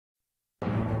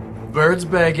Birds,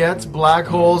 baguettes, black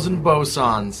holes, and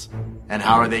bosons. And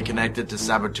how are they connected to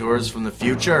saboteurs from the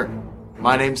future?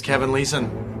 My name's Kevin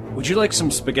Leeson. Would you like some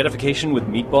spaghettification with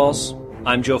meatballs?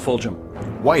 I'm Joe Fulgham.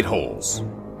 White holes.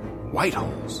 White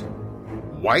holes.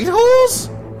 White holes?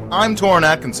 I'm Toren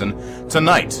Atkinson.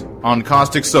 Tonight on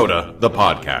Caustic Soda, the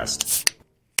podcast.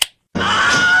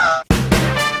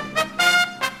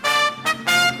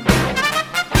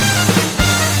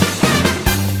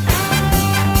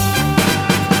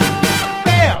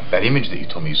 That image that you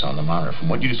told me you saw on the monitor, from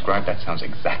what you described, that sounds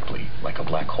exactly like a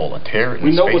black hole, a tear in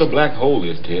We know space. what a black hole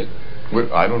is, Ted.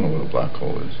 I don't know what a black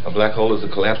hole is. A black hole is a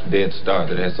collapsed dead star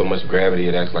that has so much gravity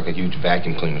it acts like a huge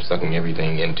vacuum cleaner, sucking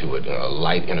everything into it.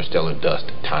 Light, interstellar dust,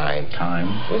 time.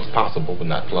 Well, it's possible, but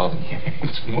not plausible.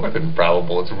 It's more than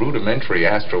probable. It's rudimentary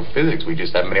astrophysics. We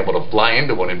just haven't been able to fly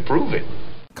into one and prove it.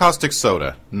 Caustic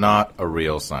Soda, not a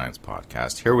real science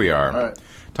podcast. Here we are,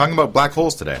 talking about black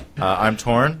holes today. I'm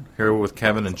Toren, here with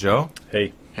Kevin and Joe.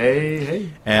 Hey. Hey.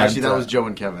 And, actually, that was Joe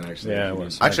and Kevin, actually. Yeah, it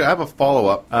was. Actually, I have a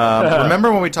follow-up.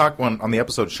 Remember when we talked on the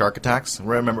episode Shark Attacks?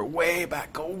 Remember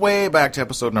go way back to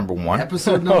episode number 1.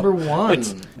 Episode number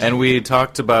 1. And we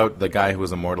talked about the guy who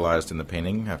was immortalized in the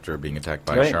painting after being attacked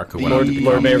by a shark. Who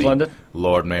Lord Mayor of London?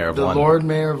 Lord Mayor of the London. Lord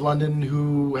Mayor of London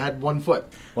who had 1 foot.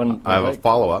 I have a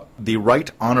follow-up. The Right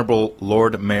Honourable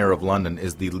Lord Mayor of London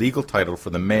is the legal title for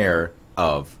the mayor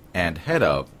of and head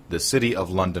of the City of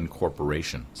London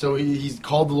Corporation. So he's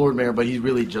called the Lord Mayor, but he's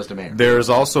really just a mayor. There's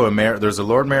also a mayor. There's a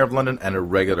Lord Mayor of London and a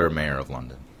regular Mayor of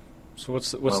London. So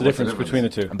what's the difference between the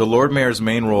two? The Lord Mayor's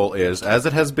main role is, as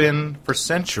it has been for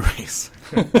centuries,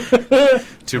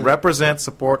 to represent,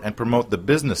 support, and promote the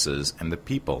businesses and the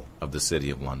people of the City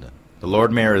of London. The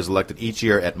Lord Mayor is elected each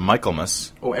year at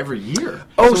Michaelmas. Oh, every year?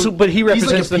 But he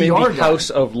represents like them in PR the guy. House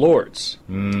of Lords.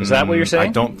 Is that what you're saying?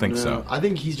 I don't think so. I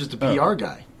think he's just a PR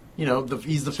guy. You know,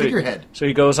 he's the figurehead. So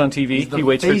he goes on TV, he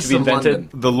waits for it to be invented.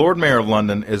 The Lord Mayor of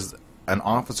London is an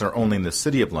officer only in the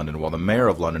City of London, while the Mayor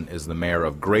of London is the Mayor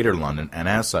of Greater London, and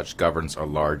as such governs a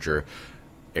larger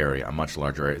area, a much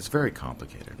larger area. It's very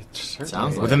complicated.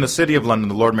 Sounds like Within the City of London,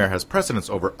 the Lord Mayor has precedence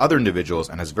over other individuals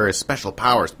and has very special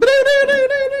powers,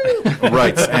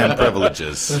 rights, and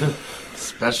privileges.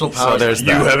 special powers. So there's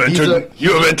that.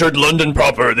 You have entered London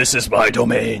proper. This is my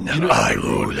domain. I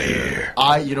rule here.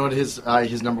 You know what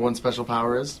his number 1 special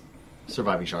power is?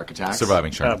 Surviving shark attacks.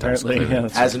 Surviving shark attacks. Apparently, yeah,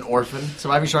 As an orphan.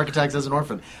 Surviving shark attacks as an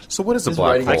orphan. So what is a He's black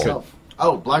writing hole? himself.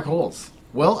 Oh, black holes.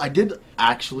 Well, I did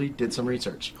some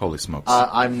research. Holy smokes.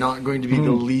 I'm not going to be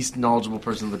the least knowledgeable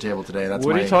person at the table today.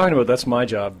 What are you talking about? That's my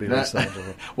job.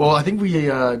 Well, I think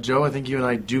Joe, I think you and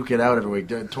I duke it out every week.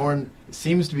 Toren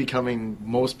seems to be coming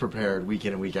most prepared week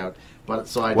in and week out.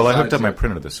 I hooked up my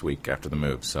printer this week after the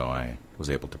move, so I was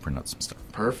able to print out some stuff.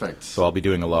 Perfect. So I'll be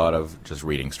doing a lot of just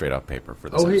reading straight off paper for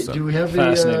this episode. Hey, do we have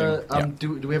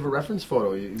do we have a reference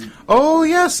photo? Oh,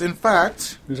 yes, in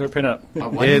fact. Who's our pinup?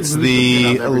 It's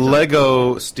the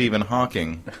Lego Stephen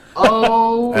Hawking.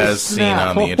 Oh, as seen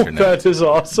on the internet. That is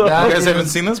awesome. You guys haven't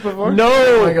seen this before? No.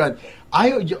 Oh my god.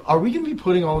 Are we going to be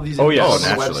putting all of these on the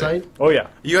website? Oh yeah.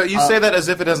 You say that as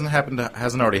if it hasn't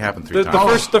already happened 3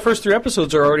 times. The first 3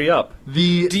 episodes are already up. Do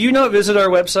you not visit our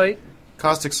website?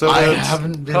 Caustic Soda. I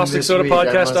haven't been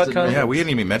CausticSodaPodcast.com. Yeah, we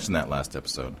didn't even mention that last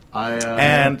episode.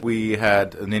 And we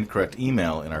had an incorrect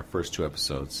email in our first 2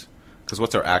 episodes. Because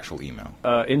what's our actual email?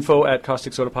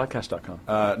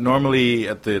 info@CausticSodaPodcast.com. Normally,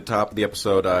 at the top of the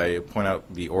episode, I point out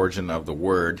the origin of the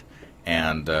word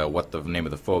and what the name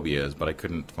of the phobia is, but I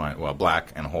couldn't find. Well,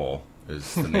 black and hole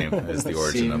is the name, is the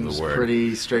origin of the word.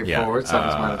 Pretty straightforward. Again,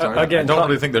 I don't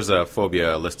really think there's a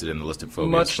phobia listed in the list of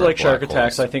phobias. Much like shark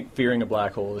attacks, I think fearing a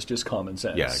black hole is just common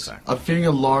sense. Yeah, exactly. I'm fearing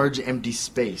a large empty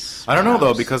space. I don't know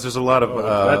though, because there's a lot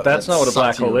of. That's not what a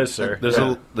black hole is, sir.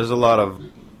 There's a lot of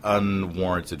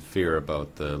unwarranted fear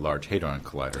about the Large Hadron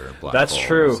Collider black hole. That's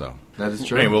true. So. That is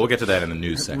true. Anyway, we'll get to that in the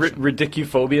news section.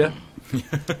 Ridicuphobia.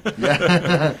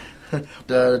 Yeah.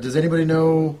 Does anybody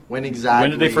know when exactly?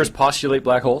 When did they first postulate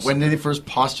black holes? When did they first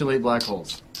postulate black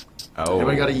holes? Oh.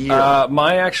 Anybody got a year?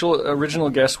 My actual original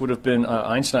guess would have been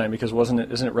Einstein, because isn't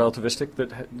it relativistic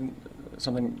that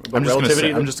something about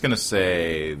relativity? I'm just going to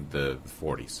say the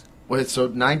 40s. Wait, so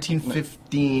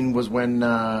 1915 was when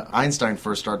Einstein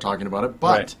first started talking about it,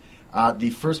 but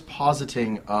the first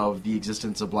positing of the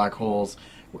existence of black holes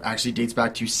actually dates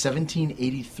back to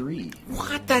 1783.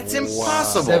 What? That's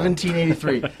impossible.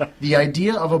 1783. The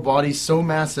idea of a body so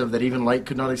massive that even light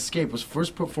could not escape was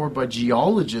first put forward by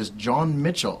geologist John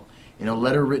Mitchell in a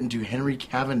letter written to Henry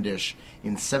Cavendish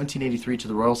in 1783 to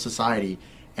the Royal Society,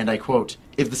 and I quote,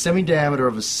 "If the semi-diameter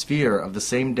of a sphere of the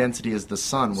same density as the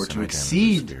sun were to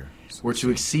exceed were to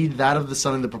exceed that of the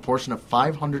sun in the proportion of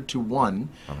 500 to 1,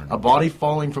 a body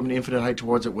falling from an infinite height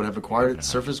towards it would have acquired its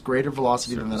surface greater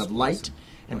velocity than that of light,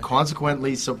 and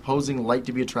consequently, supposing light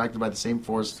to be attracted by the same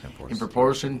force in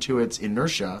proportion to its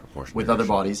inertia with other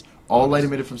bodies, all light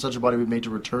emitted from such a body would be made to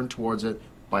return towards it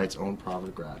by its own power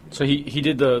of gravity. So he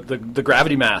did the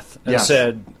gravity math and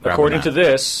said, Gravity according math. to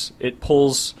this, it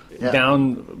pulls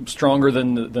down stronger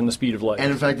than the speed of light.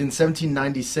 And in fact, in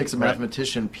 1796, a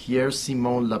mathematician,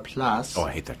 Pierre-Simon Laplace, Oh,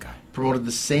 I hate that guy. promoted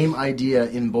the same idea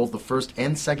in both the first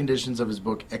and second editions of his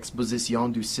book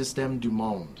Exposition du Système du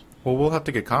Monde. Well, we'll have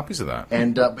to get copies of that.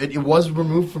 And it was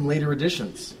removed from later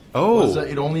editions. Oh.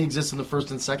 It only exists in the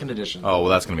first and second edition. Oh, well,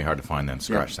 that's going to be hard to find then.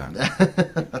 Scratch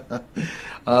that.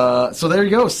 So there you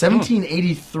go,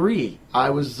 1783. I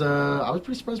was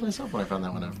pretty surprised myself when I found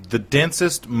that one out. The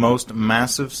densest, most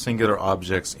massive singular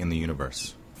objects in the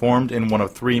universe, formed in one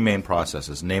of three main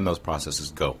processes. Name those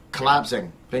processes. Go.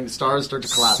 Collapsing. Stars start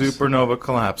to collapse. Supernova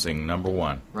collapsing, number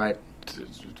one. Right.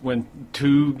 When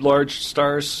two large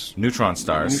stars, Neutron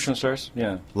stars,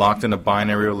 locked in a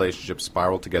binary relationship,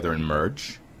 spiral together and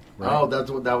merge. Right. Oh,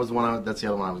 that was the one. That's the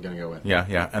other one I was going to go with.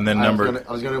 Yeah. And then I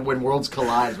was going to when worlds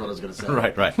collide is what I was going to say.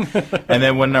 Right. And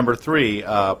then when number three,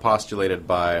 postulated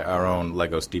by our own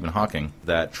Lego Stephen Hawking,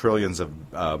 that trillions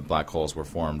of black holes were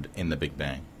formed in the Big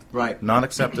Bang. Right. Not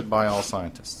accepted by all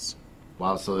scientists.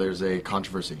 Wow, so there's a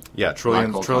controversy. Yeah,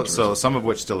 trillions. So some of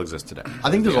which still exist today. I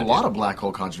think there's a lot of black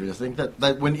hole controversy. I think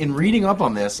that when in reading up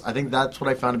on this, I think that's what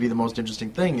I found to be the most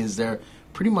interesting thing, is there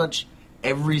pretty much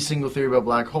every single theory about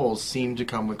black holes seemed to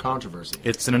come with controversy.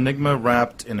 It's an enigma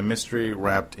wrapped in a mystery,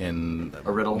 wrapped in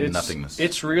a riddle. Nothingness.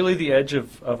 It's really the edge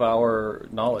of our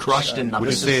knowledge. Crushed in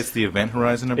nothingness. Would you say it's the event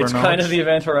horizon of our knowledge? It's kind of the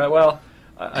event horizon. Well,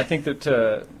 I think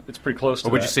that it's pretty close to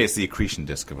Or would that. you say it's the accretion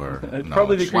disk of our knowledge?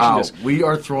 Probably the accretion disk. We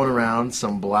are throwing around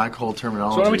some black hole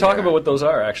terminology. So why don't we talk there. about what those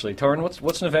are, actually? Toren,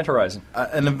 what's an event horizon?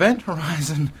 An event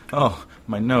horizon? Oh,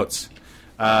 my notes.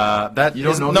 That you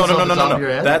don't is, know no, this no, off no, the no, top no. of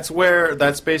your head?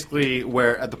 That's basically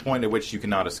where at the point at which you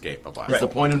cannot escape a black hole. It's the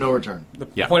point of no return. The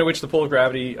point at which the pull of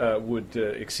gravity would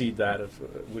exceed that of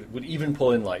would even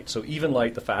pull in light. So even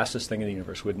light, the fastest thing in the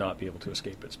universe, would not be able to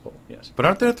escape its pull. Yes. But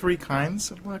aren't there three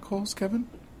kinds of black holes, Kevin?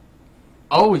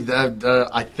 Oh,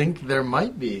 I think there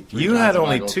might be. You had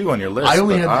only two on your list.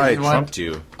 I trumped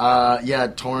you. Yeah,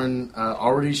 Toren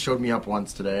already showed me up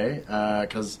once today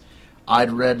because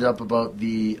I'd read up about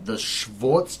the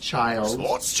Schwarzschild.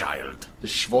 The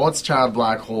Schwarzschild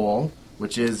black hole,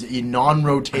 which is a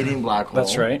non-rotating black hole.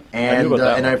 That's right. And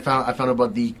I found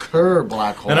about the Kerr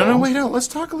black hole. No, wait, let's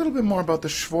talk a little bit more about the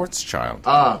Schwarzschild.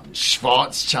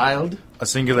 Schwarzschild. A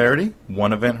singularity,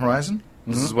 one event horizon.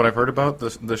 This is what I've heard about the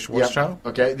Schwarzschild.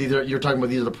 Yep. Okay, you're talking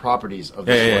about these are the properties of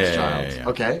the Schwarzschild. Yeah.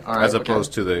 Okay, all right. As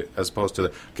opposed to the.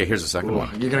 Okay, here's the second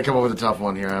one. You're gonna come up with a tough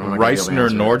one here. Reisner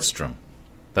Nordstrom.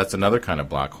 That's another kind of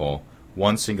black hole.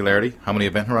 One singularity. How many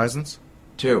event horizons?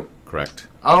 2. Correct.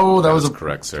 Oh, that was a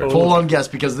correct, sir. Full-on guess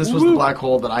because this was the black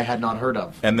hole that I had not heard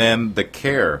of. And then the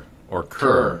Kerr.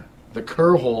 The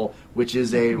Kerr hole, which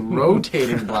is a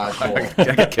rotating black hole.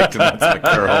 I got kicked in the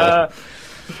Kerr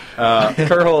hole.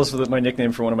 Kerr hole is my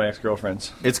nickname for one of my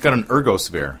ex-girlfriends. It's got an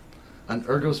ergosphere. An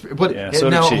ergosphere. But so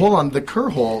now, hold on. The Kerr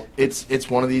hole, it's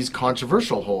one of these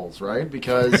controversial holes, right?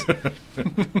 Because...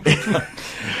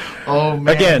 oh,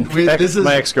 man. Again, this is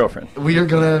my ex-girlfriend. We are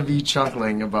going to be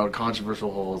chuckling about controversial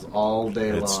holes all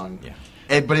day long.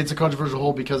 Yeah. But it's a controversial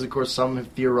hole because, of course, some have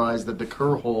theorized that the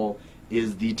Kerr hole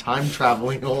is the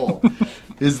time-traveling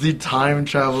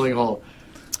hole.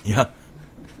 Yeah.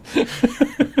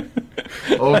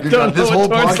 Oh, good God. This whole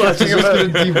podcast is just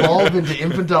going to devolve into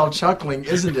infantile chuckling,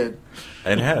 isn't it?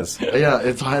 It has. Yeah,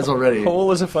 it has already.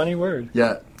 Hole is a funny word.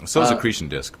 Yeah. So is accretion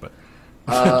disk, but...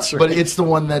 Right. But it's the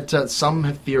one that some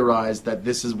have theorized that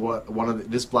this is what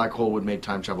this black hole would make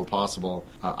time travel possible.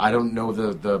 I don't know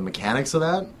the mechanics of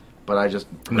that, but I just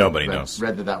read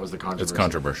that was the controversy. It's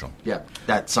controversial. Yeah,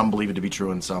 that some believe it to be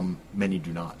true and many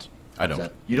do not. I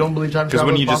don't. You don't believe time travel? Because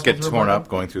when you just get torn up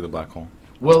going through the black hole.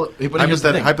 Well, but here's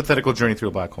the thing. Hypothetical journey through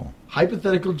a black hole.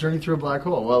 Hypothetical journey through a black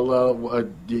hole. Well,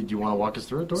 do you want to walk us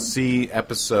through it, Toren? See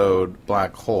episode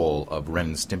Black Hole of Ren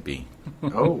and Stimpy.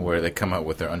 Oh. Where they come out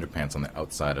with their underpants on the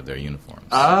outside of their uniforms.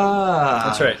 Ah.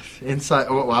 That's right. Inside.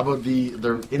 Well, how about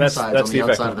their insides on the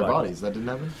outside of their bodies? That didn't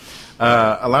happen?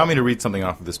 Allow me to read something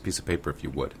off of this piece of paper, if you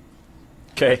would.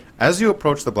 Okay. As you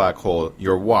approach the black hole,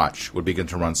 your watch would begin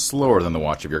to run slower than the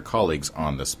watch of your colleagues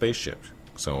on the spaceship.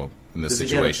 So... In this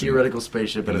situation, a theoretical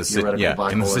spaceship and a theoretical black hole.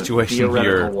 In the situation,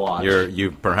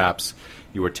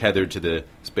 you were tethered to the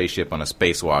spaceship on a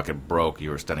spacewalk. It broke. You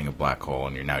were studying a black hole,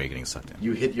 and you're getting sucked in.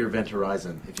 You hit your event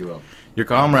horizon, if you will. Your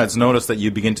comrades notice that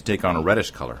you begin to take on a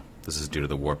reddish color. This is due to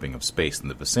the warping of space in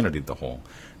the vicinity of the hole.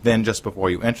 Then, just before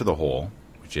you enter the hole,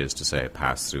 which is to say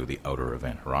pass through the outer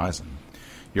event horizon,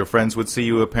 your friends would see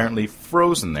you apparently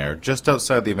frozen there, just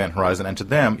outside the event horizon, and to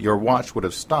them, your watch would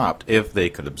have stopped if they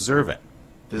could observe it.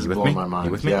 This is blowing my mind.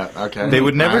 You with me? Yeah, okay. They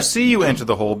would never see you enter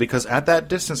the hole because at that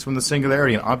distance from the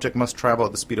singularity, an object must travel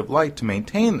at the speed of light to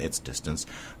maintain its distance.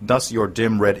 Thus, your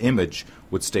dim red image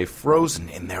would stay frozen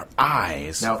in their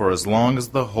eyes for as long as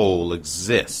the hole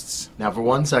exists. Now, for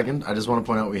 1 second, I just want to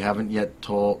point out we haven't yet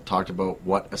talked about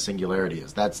what a singularity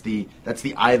is. That's the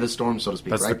eye of the storm, so to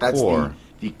speak, That's right? the core.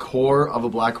 The core of a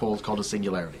black hole is called a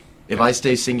singularity. If I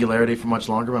stay singularity for much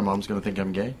longer, my mom's going to think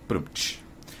I'm gay.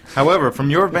 However, from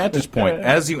your vantage point,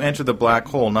 as you enter the black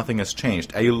hole, nothing has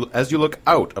changed. As you look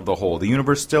out of the hole, the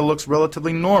universe still looks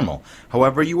relatively normal.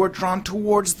 However, you are drawn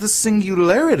towards the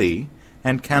singularity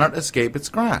and cannot escape its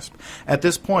grasp. At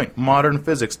this point, modern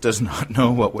physics does not know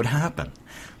what would happen.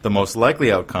 The most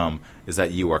likely outcome is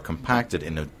that you are compacted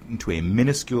into a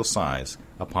minuscule size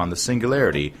upon the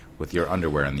singularity with your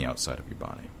underwear on the outside of your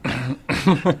body.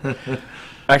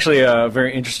 Actually, a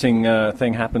very interesting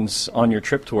thing happens on your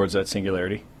trip towards that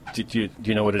singularity. Do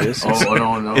you know what it is?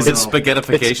 No. Is it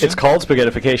spaghettification? It's called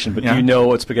spaghettification, but do you know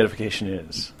what spaghettification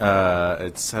is?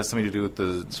 It has something to do with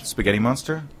the spaghetti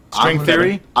monster? String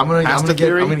theory? I'm gonna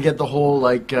get the whole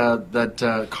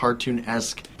that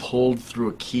cartoon-esque pulled through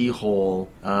a keyhole,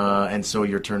 and so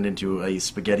you're turned into a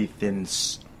spaghetti-thin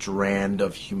strand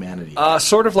of humanity.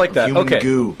 Sort of like that. Human Okay.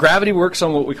 goo. Gravity works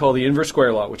on what we call the inverse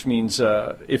square law, which means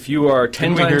if you are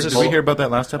 10 times Did we hear about that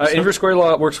last episode? inverse square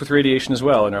law works with radiation as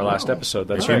well in our last episode.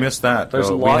 That's right. We missed that. There's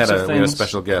we lots had of we had a things.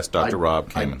 special guest, Dr. Rob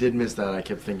came I in. did miss that. I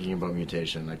kept thinking about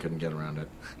mutation. I couldn't get around it.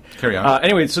 Carry on.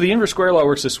 Anyway, so the inverse square law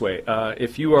works this way.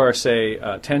 If you are, say,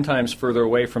 10 times further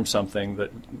away from something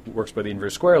that works by the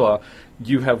inverse square law,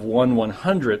 you have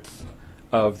 1/100th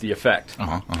of the effect.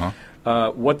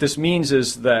 What this means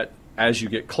is that as you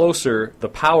get closer, the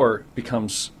power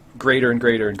becomes greater and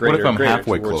greater and greater. What if I'm and greater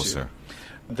halfway towards closer? you.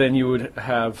 Then you would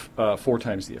have 4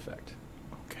 times the effect.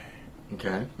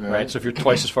 Okay. Right. So if you're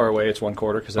twice as far away, it's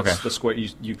 1/4 because that's Okay. the square.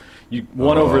 You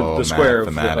 1 over the square of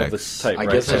the mathematics. type. I right?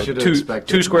 guess I So should have 2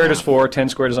 expected squared math. is 4, 10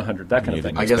 squared is 100. That kind of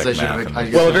thing. I guess I should Expect have.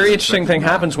 math Well, a very interesting thing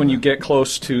happens when you get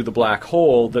close to the black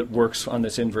hole that works on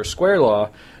this inverse square law.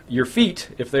 Your feet,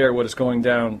 if they are what is going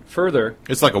down further,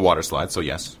 It's like a water slide, so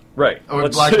yes. right. Or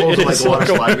let's- black holes are it like is a water like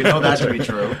a- slide. We know that to be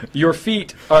true. Your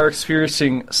feet are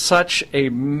experiencing such a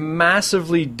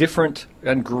massively different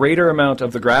and greater amount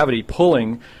of the gravity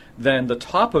pulling than the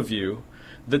top of you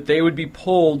that they would be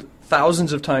pulled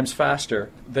thousands of times faster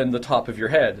than the top of your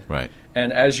head. Right.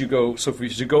 And as you go, so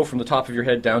if you go from the top of your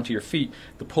head down to your feet,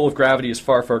 the pull of gravity is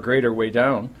far, far greater way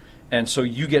down. And so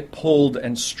you get pulled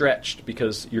and stretched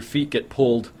because your feet get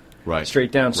pulled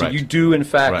straight down. So Right. you do, in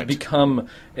fact, Right. become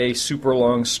a super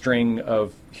long string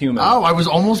of humans. Oh, I was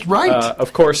almost right.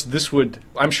 Of course, this would,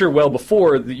 I'm sure well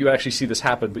before that you actually see this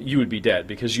happen, but you would be dead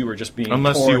because you were just being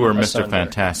Unless torn you were Mr. asunder.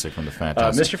 Fantastic from the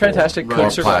Fantastic Mr. Fantastic Four. could Or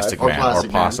survive. Plastic Or Man, Plastic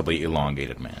or Man. possibly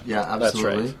Elongated Man. Yeah, That's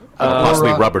absolutely. right. Or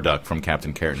possibly Rubber Duck from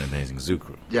Captain Carrot and Amazing Zoo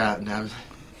Crew. Yeah. No.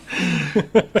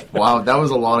 Wow, that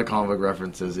was a lot of comic book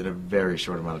references in a very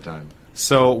short amount of time.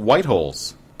 So, white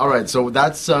holes. All right, so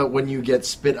that's when you get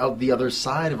spit out the other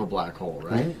side of a black hole,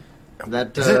 right?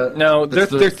 That No, they're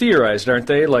that's theorized, aren't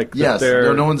they? Like yes.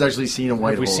 they're, No one's actually seen a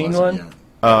white Have we hole. seen as of one? yet.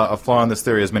 A flaw in this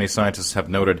theory, as many scientists have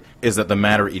noted, is that the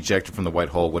matter ejected from the white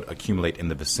hole would accumulate in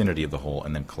the vicinity of the hole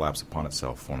and then collapse upon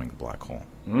itself, forming a black hole.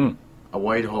 A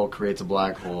white hole creates a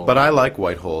black hole. But I like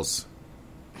white holes.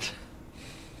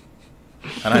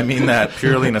 And I mean that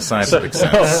purely in a scientific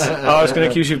sense. I was going to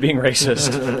accuse you of being racist.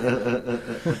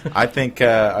 I think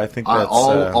that's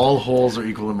all holes are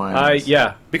equal in my eyes.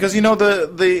 Yeah. because you know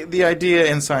the idea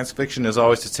in science fiction is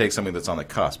always to take something that's on the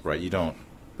cusp, right? You don't.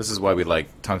 This is why we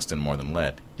like tungsten more than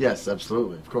lead. Yes,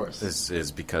 absolutely, of course. This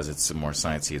is because it's more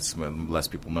sciencey. It's less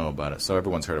people know about it. So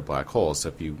everyone's heard of black holes. So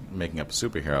if you're making up a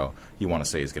superhero, you want to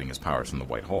say he's getting his powers from the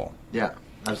white hole. Yeah,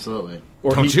 absolutely.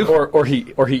 Or Don't he,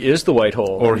 you? Or he is the white hole.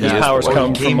 Or he his is the powers white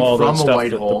come hole. from all the From a stuff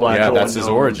white that the hole. black Yeah, hole. that's his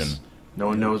origin. No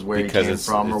one knows where Because he came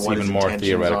from or it's what even his more intentions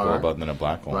theoretical are. about than a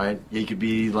black hole. Right? He could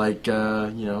be like,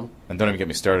 And don't even get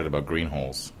me started about green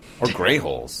holes or gray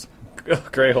holes.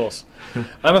 Gray holes.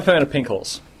 I'm a fan of pink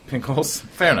holes. Pink holes.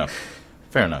 Fair enough.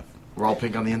 Fair enough. We're all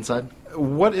pink on the inside.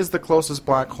 What is the closest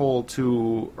black hole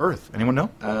to Earth? Anyone know?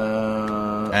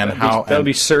 And how? That would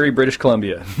be Surrey, British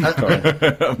Columbia.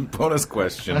 Bonus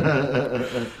question.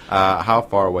 How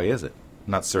far away is it?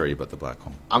 Not Surrey, but the black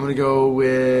hole. I'm going to go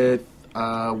with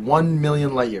 1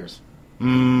 million light years.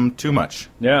 Too much.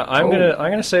 Yeah, I'm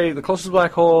gonna say the closest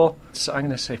black hole. I'm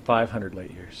gonna say 500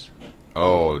 light years.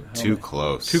 Oh, too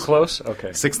close. Too close?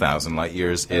 Okay. 6,000 light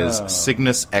years is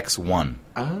Cygnus X1.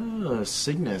 Ah,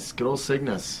 Cygnus. Good old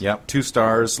Cygnus. Yep, 2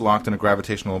 stars locked in a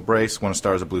gravitational embrace. One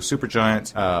star is a blue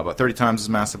supergiant, about 30 times as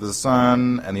massive as the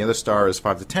Sun, and the other star is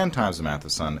 5 to 10 times the mass of the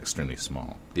Sun, extremely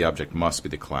small. The object must be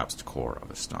the collapsed core of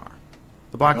a star.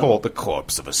 The black hole, the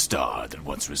corpse of a star that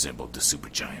once resembled the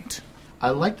supergiant. I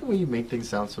like the way you make things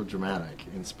sound so dramatic,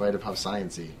 in spite of how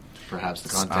sciencey perhaps the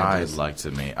content I'd is. like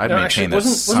to maintain Actually, that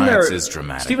wasn't science there, is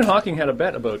dramatic. Stephen Hawking had a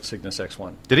bet about Cygnus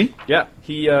X1. Did he? Yeah,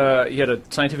 he had a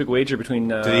scientific wager between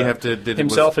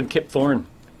himself and Kip Thorne.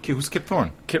 Who's Kip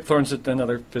Thorne? Kip Thorne's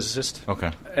another physicist.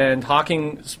 Okay. And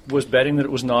Hawking was betting that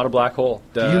it was not a black hole.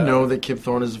 Do you know that Kip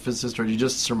Thorne is a physicist, or are you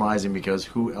just surmising because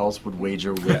who else would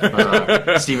wager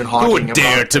with Stephen Hawking? Who would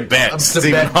dare to bet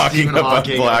Stephen Hawking about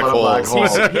black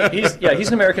holes? He's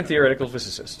an American theoretical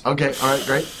physicist. Okay, all right,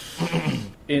 great.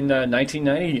 In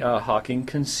 1990, Hawking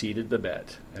conceded the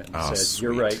bet and said, sweet.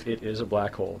 "You're right, it is a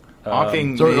black hole."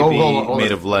 Hawking So, may hold be on.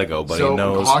 made of Lego, but So he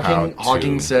knows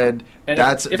Hawking to... said, And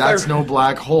that's if I- no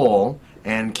black hole,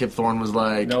 and Kip Thorne was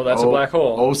like, No, that's a black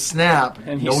hole. Oh, snap.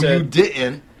 And he no, said- you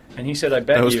didn't. And he said, "I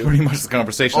bet That was you." pretty much the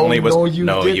conversation. Oh, only it was, no, you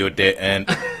didn't." you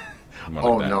didn't.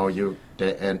 Oh, no, you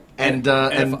didn't. And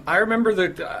if I remember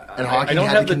I Hawking don't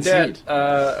had have to the debt. concede.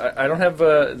 I don't have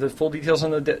the full details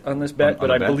on this bet, On but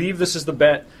the I bet? believe this is the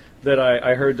bet that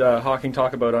I heard Hawking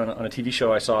talk about on a TV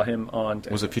show I saw him on.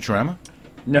 Was it Futurama?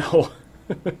 No,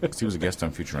 'Cause he was a guest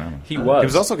on Futurama. he was. He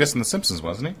was also a guest on The Simpsons,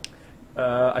 wasn't he?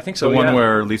 I think so. The one yeah.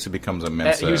 where Lisa becomes a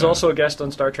Mensa. He was also a guest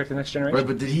on Star Trek: The Next Generation. Right,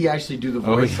 but did he actually do the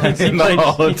Oh, voice? in the He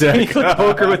holodeck. played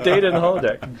poker with Data in the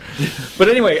holodeck. But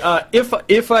anyway,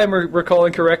 if I'm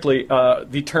recalling correctly,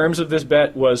 the terms of this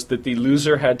bet was that the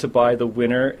loser had to buy the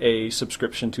winner a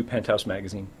subscription to Penthouse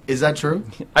magazine. Is that true?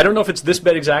 I don't know if it's this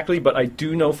bet exactly, but I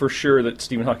do know for sure that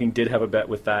Stephen Hawking did have a bet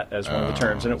with that as one of the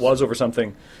terms, and it was over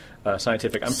something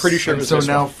scientific. I'm pretty sure it was So this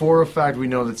now, one. for a fact, we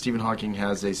know that Stephen Hawking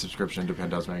has a subscription to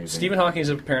Penthouse magazine. Stephen Hawking is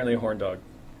apparently a horn dog.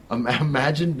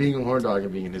 Imagine being a horn dog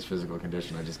and being in his physical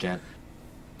condition. I just can't.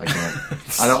 I can't.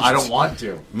 I don't want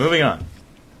to. Moving on.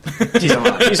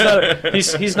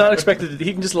 He's not expected to,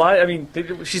 he can just lie. I mean,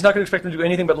 she's not going to expect him to do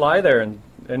anything but lie there and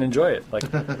enjoy it. Like,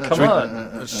 come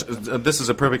on. This is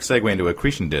a perfect segue into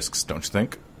accretion discs, don't you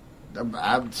think?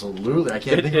 Absolutely. I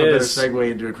can't It think of a better is.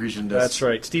 segue into accretion disc. That's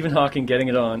right. Stephen Hawking, getting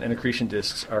it on, and accretion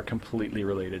discs are completely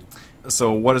related.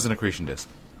 So what is an accretion disc?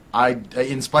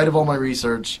 In spite of all my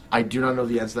research, I do not know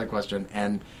the answer to that question,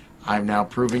 and I'm now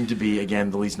proving to be,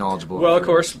 again, the least knowledgeable. Well, of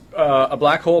course, a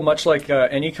black hole, much like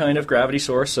any kind of gravity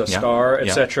source, a star,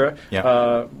 etc.,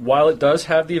 while it does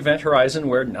have the event horizon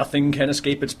where nothing can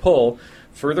escape its pull,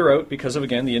 further out, because of,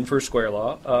 again, the inverse square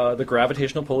law, the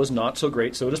gravitational pull is not so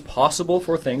great, so it is possible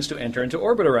for things to enter into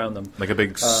orbit around them. Like a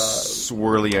big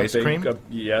swirly ice cream?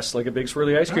 Yes, like a big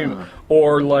swirly ice cream.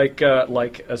 Or like,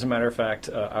 as a matter of fact,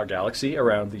 our galaxy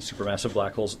around the supermassive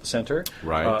black holes at the center.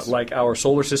 Right. Like our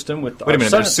solar system with Wait a minute,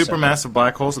 sun there's at the center. supermassive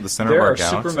black holes at the center There of our are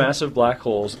galaxy? supermassive black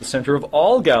holes at the center of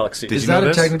all galaxies. Did Is you know that a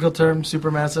this? technical term,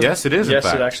 supermassive? Yes, it is, in Yes,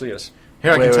 fact. it actually is.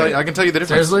 Here, Wait. I can tell you the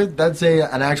difference. Seriously? That's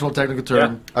an actual technical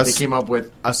term Yeah. they came up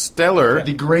with. A stellar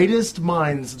The greatest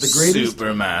minds, the greatest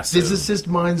supermassive. physicist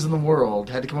minds in the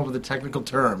world had to come up with a technical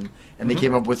term, and they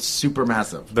came up with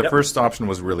supermassive. The Yep. first option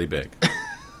was really big.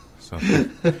 So, I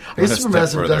guess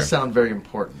supermassive does sound very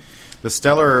important. The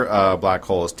stellar black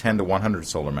hole is 10 to 100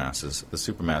 solar masses. The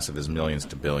supermassive is millions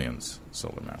to billions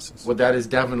solar masses. Well, that is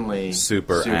definitely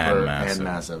Super and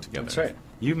massive. Together. That's right.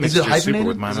 You Is mixed it your super hyphenated?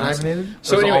 with my Is it massive. hyphenated?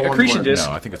 So Or is it anyway, all one accretion word? disk.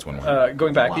 No, I think it's one word.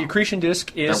 Going back, the Wow. accretion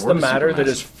disk is That the word is matter that supermassive.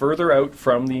 is further out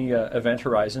from the event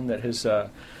horizon that has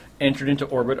entered into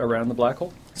orbit around the black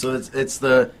hole. So it's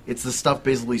the stuff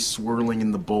basically swirling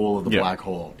in the bowl of the Yeah. black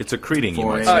hole. It's accreting, you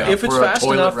For might a- say. If it's for a fast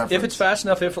toilet enough,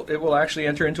 reference. it will actually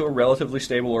enter into a relatively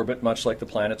stable orbit, much like the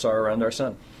planets are around our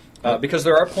sun. Because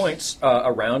there are points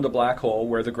around a black hole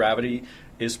where the gravity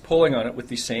is pulling on it with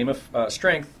the same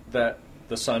strength that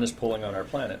the sun is pulling on our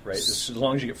planet, right? As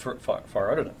long as you get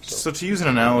far out enough. So to use an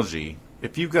analogy,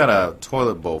 if you've got a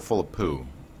toilet bowl full of poo,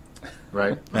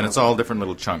 Right? and it's all different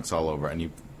little chunks all over, and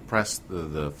you press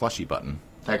the flushy button,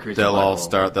 That creates a they'll black all hole.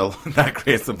 start. That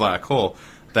creates the black hole.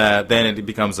 That then it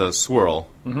becomes a swirl,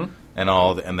 and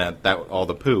all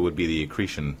the poo would be the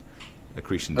accretion Oh,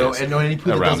 disk and no, any poo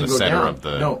that around doesn't the go center down. of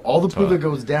the No, all the poo toilet. that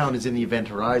goes down is in the event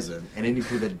horizon, and any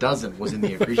poo that doesn't was in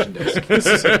the accretion disk.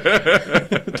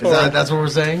 That's what we're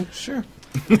saying? Sure.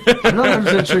 I'm not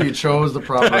 100% sure you chose the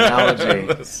proper analogy.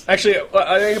 Actually,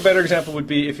 I think a better example would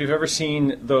be if you've ever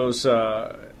seen those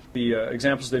the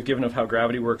examples they've given of how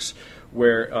gravity works,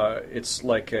 where it's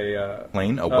like a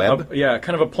plane, a web.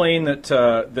 Kind of a plane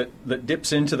that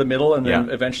dips into the middle and then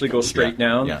eventually goes straight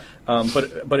down. Yeah.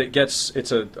 But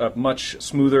it's a much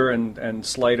smoother and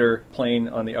slighter plane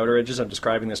on the outer edges. I'm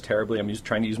describing this terribly. I'm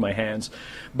trying to use my hands.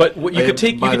 But what you could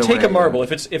take a marble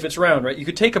if it's round, right? You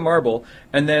could take a marble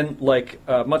and then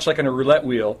much like on a roulette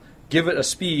wheel, give it a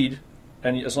speed.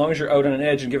 And as long as you're out on an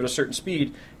edge and give it a certain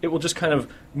speed, it will just kind of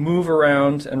move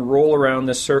around and roll around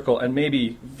this circle and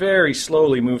maybe very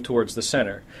slowly move towards the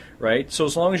center, right? So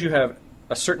as long as you have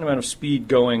a certain amount of speed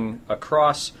going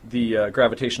across the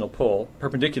gravitational pull,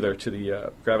 perpendicular to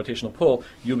the gravitational pull,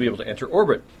 you'll be able to enter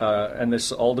orbit. And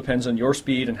this all depends on your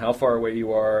speed and how far away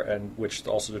you are, and which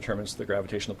also determines the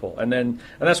gravitational pull. And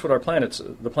that's what the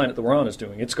planet that we're on is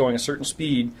doing. It's going a certain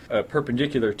speed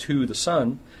perpendicular to the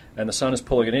sun, and the sun is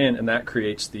pulling it in, and that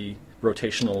creates the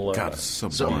rotational. God, it's so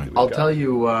boring. I'll tell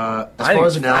you, as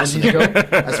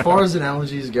far as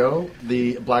analogies go,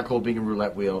 the black hole being a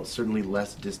roulette wheel certainly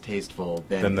less distasteful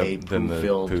than a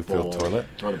poo-filled toilet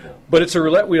bowl. But it's a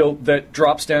roulette wheel that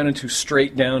drops down into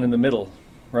straight down in the middle,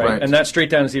 right? And that straight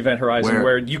down is the event horizon,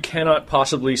 where you cannot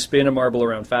possibly spin a marble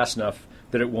around fast enough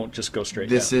that it won't just go straight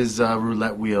down. This is a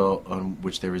roulette wheel on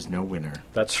which there is no winner.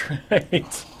 That's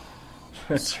right.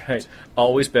 That's right.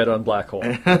 Always bet on black hole.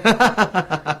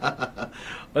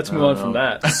 Let's move on from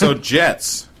that. So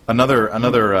jets,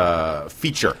 another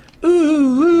feature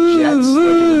Jets,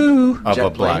 of a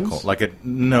black hole, a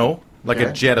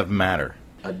jet of matter.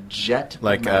 A jet,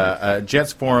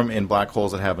 jets form in black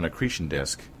holes that have an accretion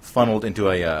disk funneled into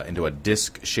a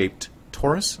disc-shaped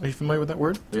torus. Are you familiar with that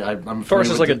word? Yeah, I'm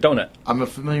torus is like a donut. I'm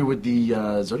familiar with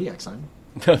the zodiac sign.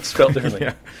 It's spelled differently.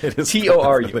 Yeah, it is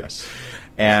Torus.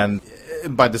 And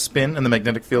by the spin and the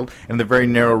magnetic field and the very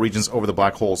narrow regions over the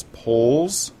black hole's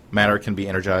poles, matter can be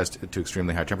energized to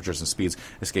extremely high temperatures and speeds,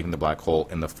 escaping the black hole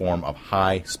in the form of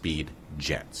high-speed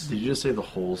jets. Did you just say the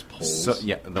hole's poles? So,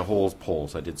 yeah, the hole's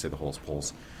poles. I did say the hole's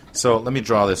poles. So let me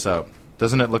draw this out.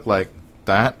 Doesn't it look like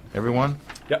that, everyone?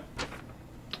 Yep.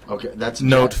 Okay, that's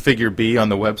Note figure B on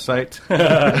the website.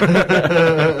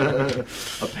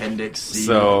 Appendix C.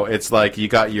 So it's like you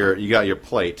got your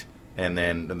plate, and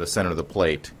then in the center of the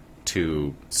plate,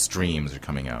 two streams are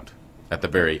coming out at the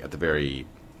very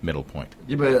middle point.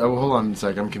 Yeah, but hold on a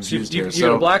sec. I'm confused here. You've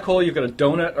got a black hole. You've got a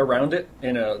donut around it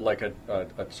in a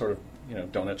sort of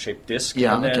donut-shaped disc.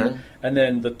 Yeah. And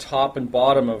then the top and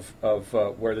bottom of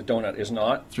where the donut is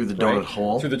not through the donut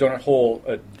hole. Through the donut hole.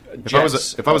 If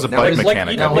I was a bike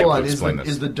mechanic, I'd like to explain this.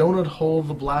 Is the donut hole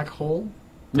the black hole?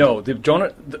 No, the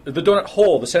donut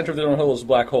hole, the center of the donut hole is the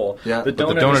black hole. Yeah. The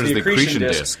donut is the accretion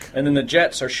disk, and then the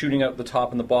jets are shooting out the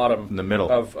top and the bottom. In the middle.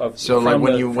 So like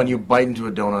when you bite into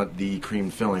a donut, the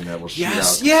cream filling that will shoot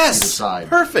out either side.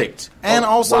 Perfect. And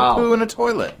also poo in a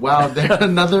toilet. Wow, there's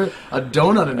a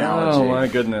donut analogy. Oh my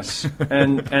goodness.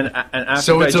 And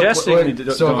after digesting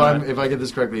if I get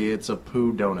this correctly, it's a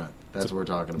poo donut. That's what we're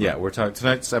talking about. Yeah, we're talking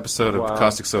tonight's episode of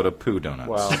Caustic Soda Poo Donuts.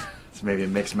 Wow. It's maybe a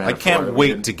mixed metaphor. I can't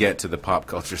wait to get to the pop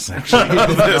culture section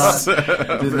of this.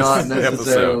 Did not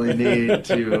necessarily need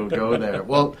to go there.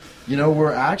 Well,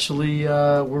 we're actually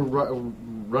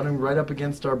running right up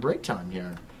against our break time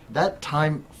here. That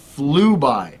time flew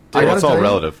by. It's all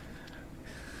relative.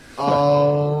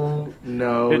 Oh,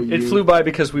 no. It flew by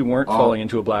because we weren't falling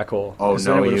into a black hole. Oh,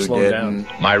 no, you didn't. Down.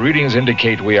 My readings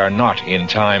indicate we are not in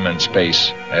time and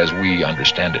space as we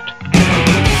understand it.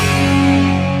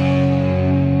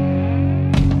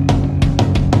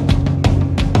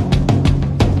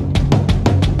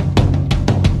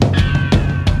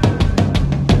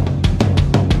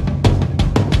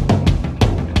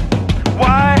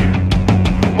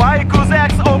 Y equals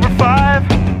X over 5.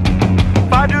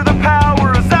 5 to the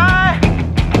power of Xi.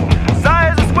 Xi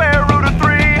is the square root of 3.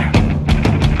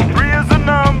 3 is a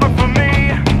number for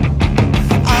me.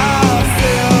 I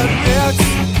said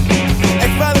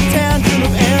X by the 10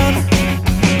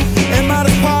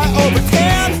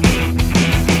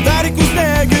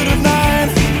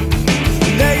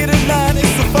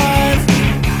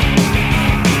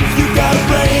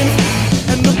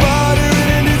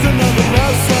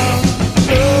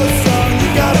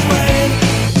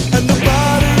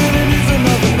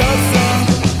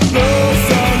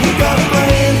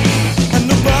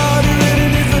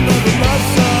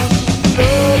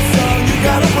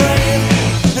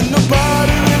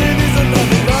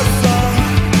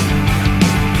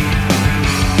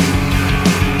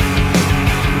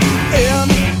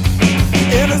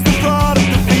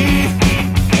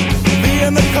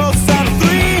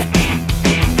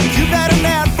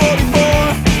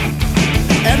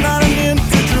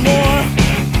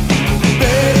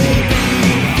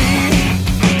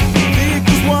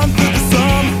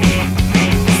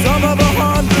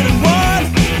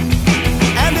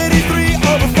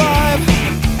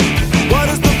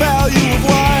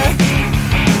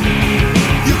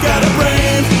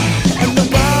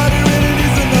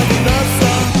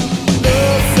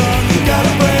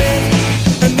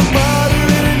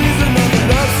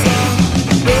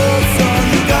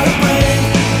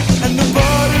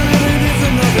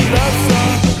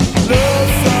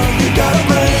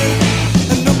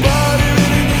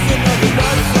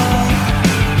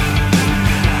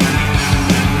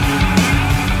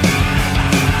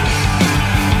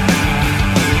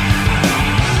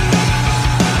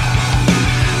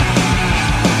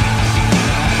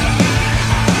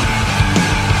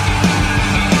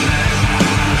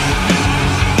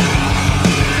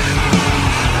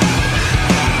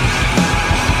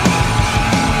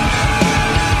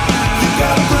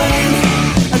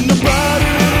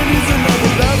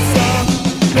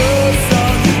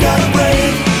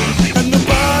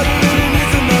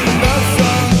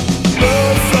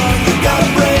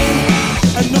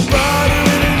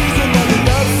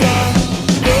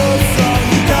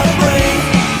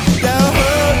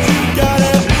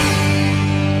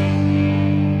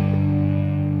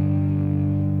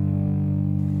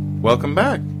 Welcome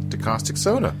back to Caustic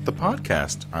Soda, the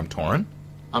podcast. I'm Toren.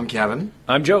 I'm Kevin.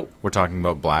 I'm Joe. We're talking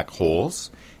about black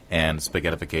holes and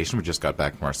spaghettification. We just got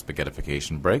back from our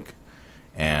spaghettification break.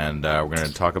 And we're going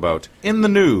to talk about in the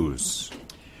news.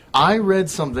 I read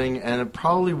something, and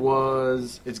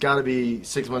it's got to be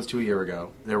 6 months to a year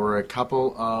ago. There were a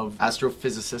couple of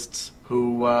astrophysicists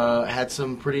who had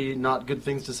some pretty not good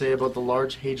things to say about the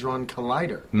Large Hadron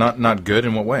Collider. Not good?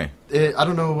 In what way? I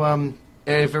don't know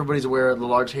if everybody's aware, the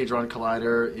Large Hadron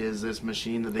Collider is this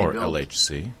machine that they built. Or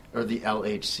LHC. Or the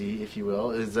LHC, if you will.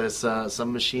 Is this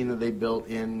some machine that they built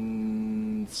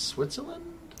in Switzerland?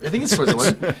 I think it's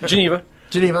Switzerland. Geneva,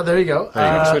 there you go.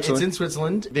 Switzerland. It's in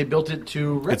Switzerland. They built it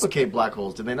to replicate black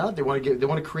holes, did they not? They want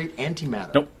to create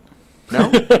antimatter. Nope. No?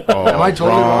 Am I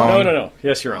totally wrong? No.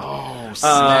 Yes, you're wrong. Oh,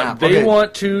 snap. They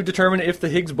want to determine if the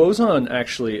Higgs boson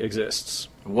actually exists.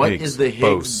 What is the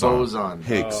Higgs boson?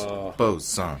 Higgs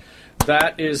boson.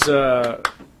 That is a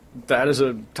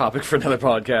topic for another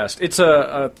podcast. It's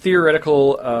a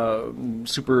theoretical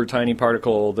super tiny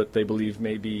particle that they believe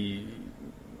may be,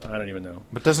 I don't even know.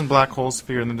 But doesn't black holes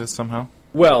figure into this somehow?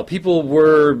 Well, people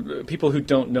who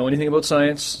don't know anything about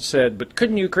science said, but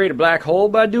couldn't you create a black hole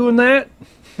by doing that?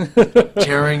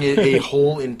 Tearing a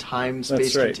hole in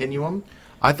time-space continuum?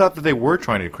 I thought that they were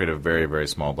trying to create a very, very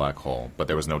small black hole, but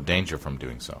there was no danger from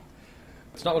doing so.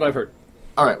 That's not what I've heard.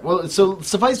 All right. Well, so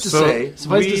suffice to say,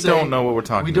 we don't know what we're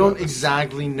talking about. We don't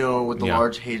exactly know what the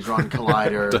Large Hadron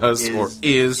Collider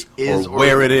is or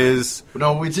where it is.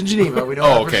 No, it's in Geneva. We know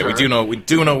that for sure. We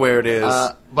do know where it is.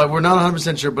 But we're not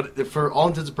 100% sure. But for all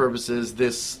intents and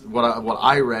purposes, what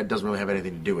I read doesn't really have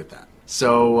anything to do with that.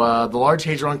 So the Large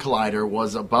Hadron Collider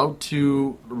was about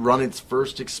to run its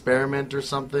first experiment or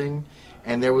something,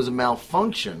 and there was a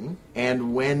malfunction.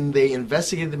 And when they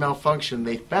investigated the malfunction,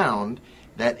 they found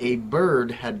that a bird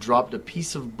had dropped a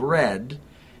piece of bread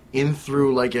in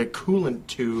through like a coolant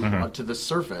tube to the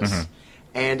surface,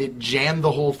 and it jammed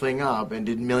the whole thing up and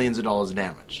did millions of dollars of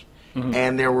damage.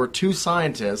 And there were two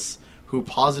scientists who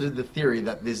posited the theory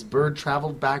that this bird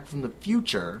traveled back from the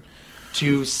future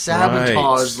to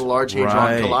sabotage the Large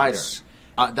Hadron Collider.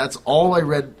 That's all I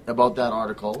read about that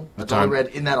article. That's all I read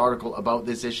in that article about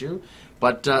this issue.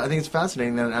 But I think it's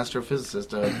fascinating that an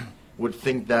astrophysicist would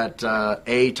think that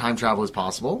A, time travel is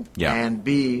possible, and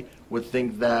B, would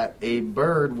think that a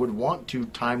bird would want to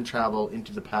time travel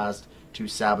into the past to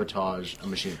sabotage a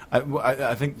machine.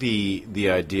 I think the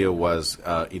idea was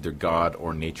either God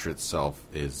or nature itself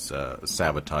is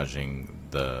sabotaging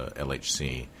the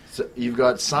LHC. So you've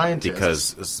got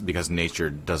scientists because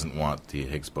nature doesn't want the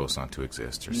Higgs boson to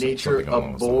exist, or nature something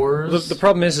along those abhors. The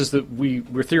problem is that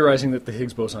we're theorizing that the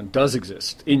Higgs boson does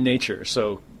exist in nature,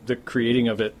 so the creating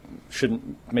of it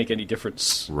shouldn't make any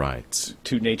difference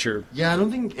to nature. Yeah, I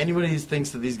don't think anybody thinks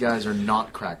that these guys are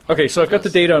not crackpots. Okay, so I've got the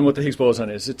data on what the Higgs boson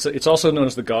is. It's also known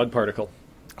as the God particle.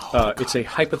 It's a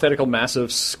hypothetical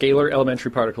massive scalar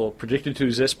elementary particle predicted to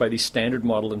exist by the standard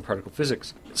model in particle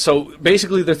physics. So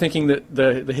basically they're thinking that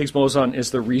the Higgs boson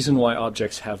is the reason why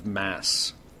objects have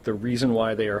mass, the reason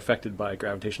why they are affected by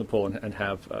gravitational pull and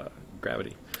have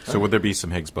gravity. So would there be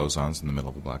some Higgs bosons in the middle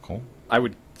of a black hole? I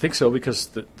would think so, because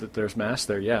there's mass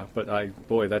there, yeah. But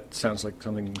that sounds like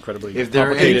something incredibly if there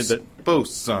complicated.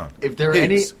 Boson. If there are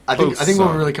any, I think what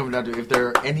we're really coming down to, if there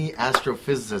are any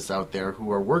astrophysicists out there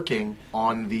who are working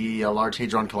on the Large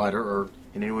Hadron Collider or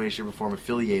in any way, shape, or form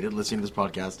affiliated, listening to this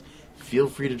podcast, feel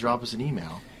free to drop us an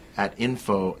email at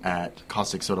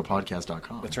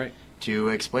info@CausticSodaPodcast.com. That's right. To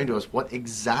explain to us what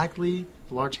exactly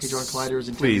the Large Hadron Collider is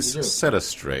intended to do. Please set us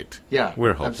straight. Yeah,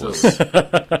 we're hopeless.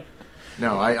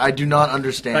 No, I do not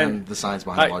understand the science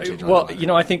behind Large Hadron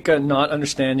Collider. I think not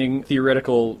understanding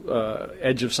theoretical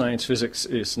edge of science physics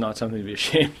is not something to be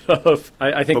ashamed of.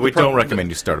 I think, but we don't recommend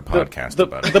you start a podcast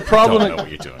about it. The problem, don't know what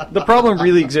you're doing. The problem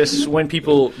really exists when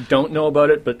people don't know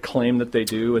about it but claim that they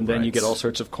do, and then you get all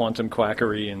sorts of quantum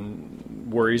quackery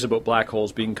and worries about black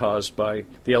holes being caused by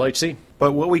the LHC.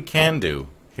 But what we can do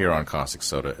here on Caustic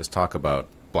Soda is talk about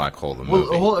Black Hole, the movie.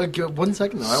 Well, 1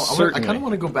 second though. I kind of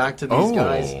want to go back to these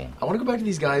guys. I want to go back to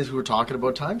these guys who were talking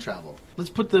about time travel. Let's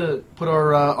put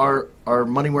our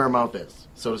money where our mouth is,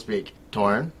 so to speak.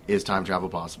 Toren, is time travel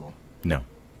possible? No.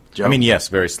 Joe? I mean, yes,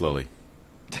 very slowly.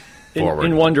 Forward.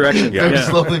 In one direction. Very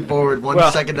slowly forward,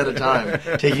 one second at a time,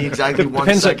 taking exactly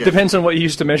 1 second. Depends on what you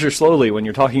use to measure slowly when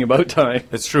you're talking about time.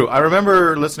 It's true. I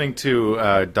remember listening to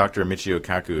Dr. Michio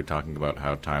Kaku talking about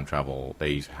how time travel,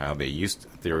 how they used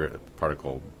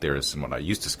particle theorists and whatnot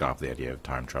used to scoff the idea of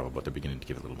time travel, but they're beginning to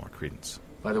give it a little more credence.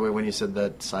 By the way, when you said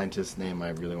that scientist's name, I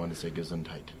really wanted to say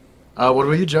Gesundheit. What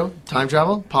about you, Joe? Time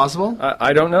travel possible?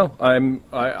 I don't know.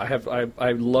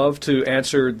 I love to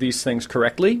answer these things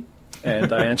correctly.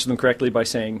 And I answered them correctly by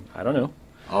saying, I don't know.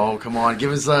 Oh, come on.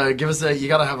 Give us a, you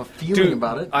got to have a feeling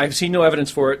about it. I've seen no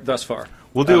evidence for it thus far.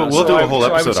 We'll do a whole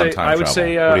episode on time travel. I would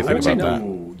say, what do you think about that?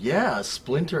 Ooh, yeah, a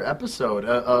Splinter episode,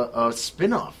 a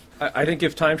spin-off. I think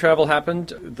if time travel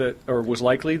happened or was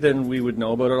likely, then we would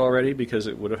know about it already because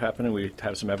it would have happened and we'd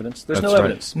have some evidence. There's no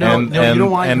evidence. No, and you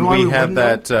know why? And you know we why had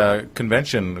that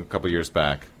convention a couple years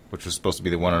back, which was supposed to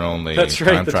be the one and only That's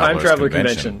right, the Time Traveler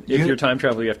Convention. If You- you're a time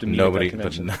traveler, you have to meet at that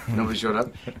convention. Nobody showed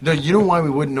up. No, you know why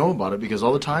we wouldn't know about it? Because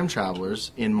all the time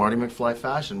travelers, in Marty McFly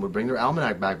fashion, would bring their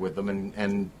almanac back with them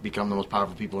and become the most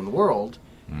powerful people in the world.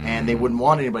 And they wouldn't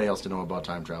want anybody else to know about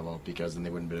time travel because then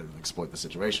they wouldn't be able to exploit the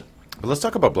situation. But let's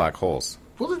talk about black holes.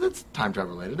 Well, that's time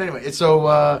travel related. Anyway,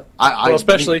 so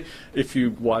especially if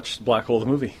you watch Black Hole the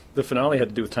movie. The finale had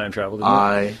to do with time travel,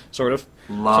 didn't it? Sort of.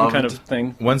 Some kind of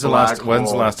thing. When's the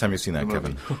last time you've seen that,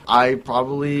 Kevin? I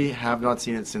probably have not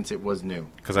seen it since it was new.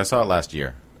 Because I saw it last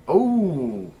year.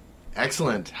 Oh,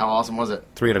 excellent. How awesome was it?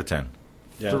 3 out of 10.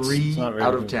 Yeah, 3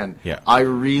 out of 10. Yeah. I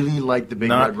really like the big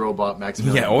red robot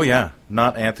Maximilian. Yeah, oh yeah.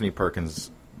 Not Anthony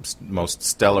Perkins' most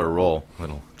stellar role.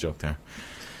 Little joke there.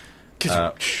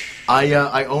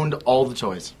 I owned all the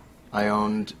toys. I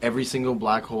owned every single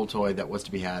black hole toy that was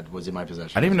to be had was in my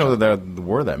possession. I didn't even know that there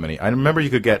were that many. I remember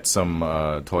you could get some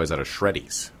toys out of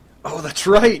Shreddies. Oh, that's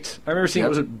right. I remember seeing,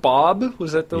 was it Bob?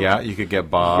 Was that the... Yeah, you could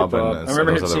get Bob, and I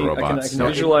remember those other robots. I can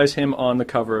visualize him on the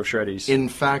cover of Shreddies. In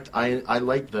fact, I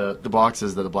like the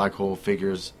boxes that the black hole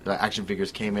figures, action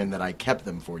figures came in that I kept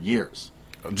them for years.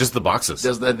 Just the boxes?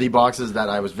 Just the boxes that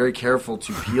I was very careful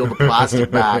to peel the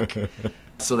plastic back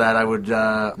so that I would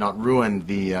not ruin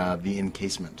the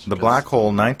encasement. The Black Hole,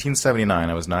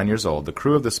 1979. I was 9 years old. The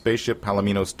crew of the spaceship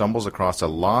Palomino stumbles across a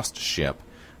lost ship,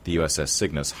 the USS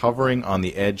Cygnus, hovering on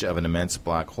the edge of an immense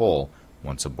black hole.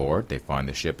 Once aboard, they find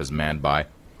the ship is manned by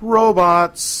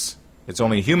robots. It's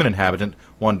only a human inhabitant,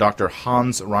 one Dr.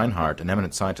 Hans Reinhardt, an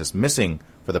eminent scientist, missing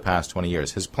for the past 20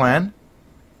 years. His plan?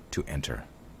 To enter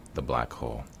the black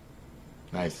hole.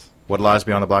 Nice. What lies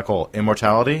beyond the black hole?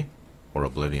 Immortality or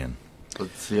oblivion?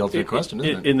 That's the ultimate question,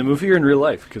 isn't it? In the movie or in real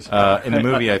life? Because in the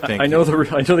movie, I think I know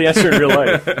the answer in real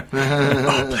life.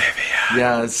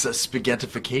 Yeah, it's a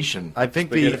spaghettification. I think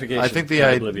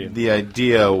the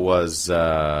idea was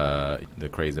the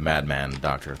crazy madman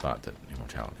doctor thought that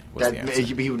immortality was the answer.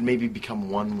 He would maybe become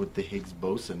one with the Higgs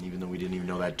boson, even though we didn't even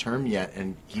know that term yet,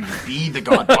 and he would be the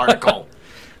God particle.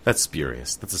 That's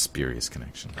spurious. That's a spurious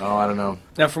connection. Oh, I don't know.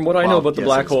 Now, from what I know about the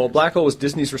Black Hole, Black Hole was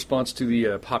Disney's response to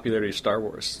the popularity of Star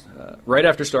Wars. Right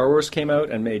after Star Wars came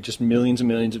out and made just millions and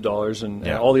millions of dollars, and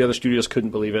all the other studios couldn't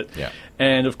believe it. Yeah.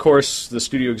 And, of course, the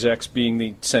studio execs, being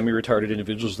the semi-retarded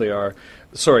individuals they are,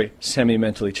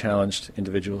 semi-mentally challenged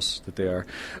individuals that they are,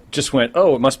 just went,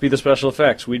 oh, it must be the special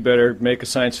effects. We'd better make a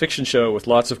science fiction show with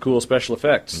lots of cool special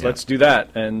effects. Yeah. Let's do that.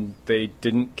 And they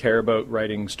didn't care about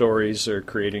writing stories or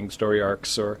creating story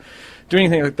arcs or doing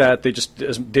anything like that. They just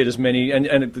did as many,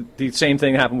 and the same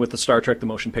thing happened with the Star Trek the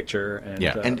motion picture. And,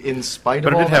 and in spite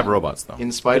but of all it did have robots, though.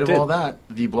 In spite of all that,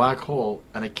 the Black Hole,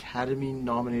 an Academy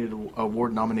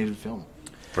Award-nominated film.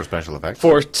 For special effects?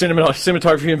 For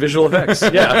cinematography and visual effects.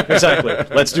 Yeah, exactly.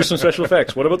 Let's do some special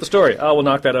effects. What about the story? Oh, we'll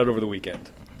knock that out over the weekend.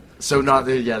 So not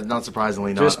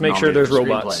surprisingly, just make sure there's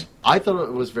robots. I thought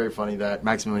it was very funny that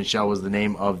Maximilian Schell was the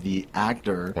name of the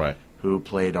actor who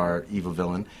played our evil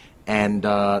villain, and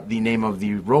the name of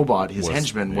the robot, his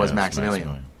henchman, was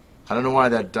Maximilian. I don't know why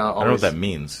that. I don't know what that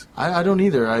means. I don't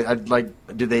either. I'd like.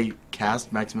 Did they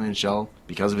cast Maximilian Schell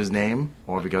because of his name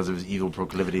or because of his evil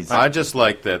proclivities? I just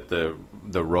like that the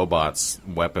robot's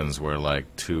weapons were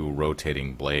like two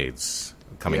rotating blades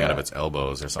coming out of its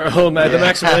elbows or something. Oh man, the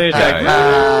Maximilian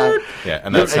attack. Yeah,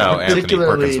 and that's how Anthony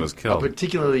Perkins was killed. A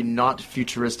particularly not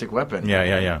futuristic weapon.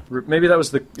 Yeah. Maybe that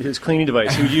was his cleaning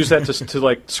device. He would use that to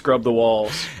like scrub the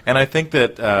walls. And I think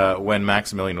that when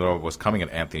Maximilian was coming at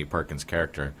Anthony Perkins'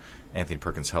 character, Anthony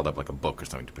Perkins held up like a book or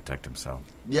something to protect himself.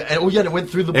 Yeah, and it went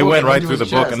through the book. It went right through the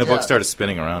book, and the book started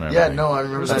spinning around. Yeah, no, I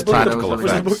remember that. Practical effects.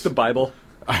 Was the book the Bible?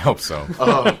 I hope so.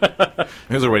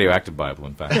 It was a radioactive Bible,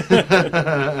 in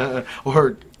fact.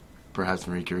 Or perhaps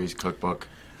Marie Curie's cookbook.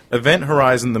 Event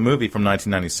Horizon, the movie from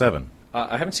 1997.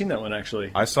 I haven't seen that one,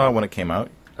 actually. I saw it when it came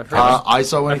out. I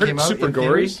saw when it came out. Super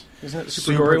gory. Isn't it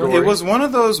super gory? It was one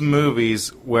of those movies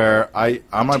where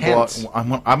on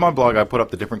my blog I put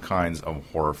up the different kinds of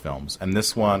horror films, and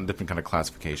this one different kind of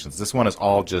classifications. This one is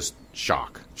all just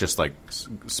shock, just like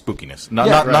spookiness. Not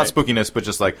spookiness, but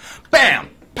just like bam,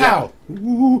 pow,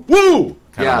 woo, woo.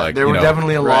 Yeah, like, there were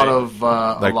definitely a right.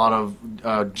 lot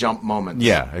of jump moments.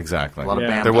 Yeah, exactly. A lot of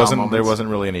bam there pow moments. There moments. wasn't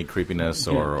really any creepiness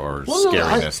or Well, no,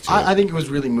 scariness to it. I think it was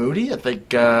really moody. I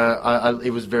think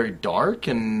it was very dark,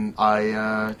 and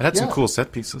It had some cool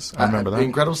set pieces. I remember that.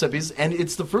 Incredible set pieces, and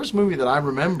it's the first movie that I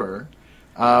remember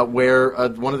where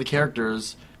one of the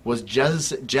characters was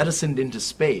jettisoned into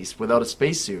space without a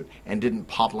spacesuit and didn't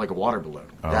pop like a water balloon.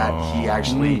 That he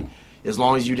actually, as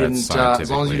long as you That's didn't,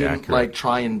 scientifically accurate. like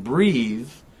try and breathe,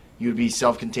 you'd be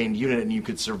self-contained unit and you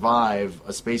could survive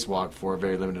a spacewalk for a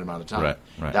very limited amount of time.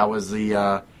 Right. That was the.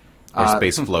 Or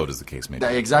space float, as the case may be.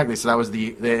 Exactly. So that was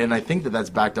and I think that's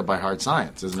backed up by hard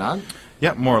science, is it not?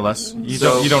 Yeah, more or less. You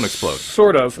don't explode.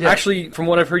 Sort of. Yeah. Actually, from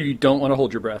what I've heard, you don't want to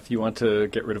hold your breath. You want to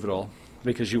get rid of it all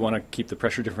because you want to keep the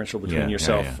pressure differential between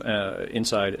yourself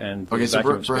inside and the Okay, so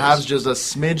vacuum of space. perhaps just a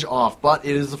smidge off, but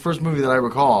it is the first movie that I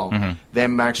recall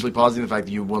them actually positing the fact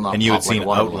that you will not. And you had pop like seen a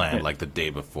water Outland balloon. like the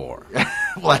day before.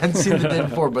 Well, I hadn't seen it the day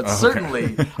before, but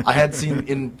certainly I had seen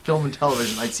in film and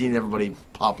television. I'd seen everybody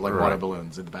pop like water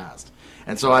balloons in the past,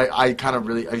 and so I kind of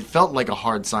I felt like a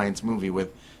hard science movie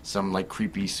with some like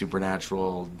creepy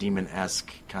supernatural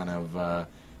demon-esque kind of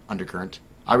undercurrent.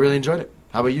 I really enjoyed it.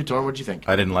 How about you, Toren? What'd you think?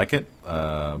 I didn't like it.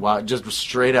 Wow, just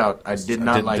straight out, I did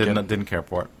not like it. Didn't care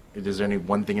for it. Is there any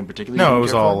one thing in particular? No, you it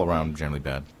was care for? all around generally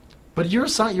bad. But you're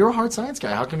a hard science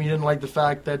guy. How come you didn't like the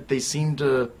fact that they seem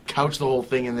to couch the whole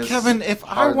thing in this? Kevin, if I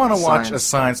hard want to watch a science-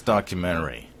 science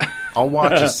documentary, I'll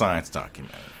watch a science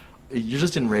documentary. You're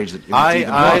just enraged that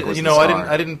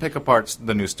I didn't pick apart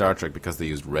the new Star Trek because they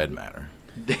used red matter.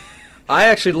 I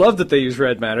actually love that they used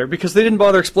red matter because they didn't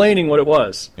bother explaining what it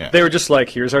was. Yeah. They were just like,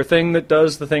 here's our thing that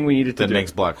does the thing we needed to That do.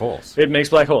 makes black holes. It makes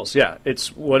black holes, yeah.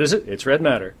 What is it? It's red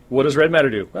matter. What does red matter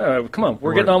do? Come on,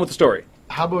 we're getting on with the story.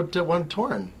 How about one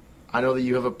Toren? I know that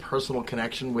you have a personal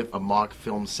connection with a mock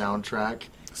film soundtrack.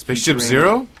 Spaceship featuring-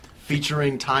 Zero?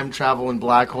 Featuring time travel and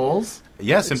black holes.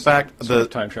 Yes, in fact, sort the of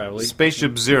time travel-y.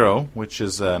 Spaceship Zero, which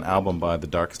is an album by the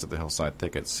Darkest of the Hillside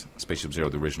Thickets, Spaceship Zero,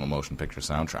 the original motion picture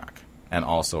soundtrack, and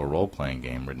also a role-playing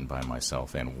game written by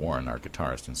myself and Warren, our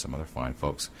guitarist, and some other fine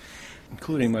folks.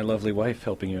 Including my lovely wife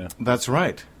helping you out. That's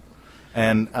right.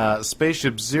 And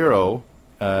Spaceship Zero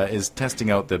is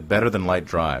testing out the better-than-light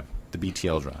drive, the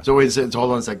BTL drive. So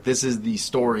hold on a sec. This is the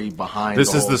story behind.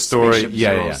 This the is whole the story. Spaceship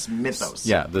Yeah. Zero's mythos.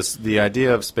 Yeah, the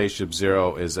idea of Spaceship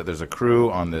Zero is that there's a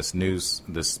crew on this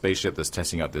spaceship that's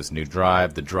testing out this new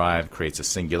drive. The drive creates a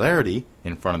singularity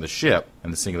in front of the ship,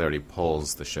 and the singularity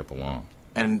pulls the ship along.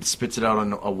 And spits it out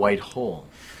on a white hole.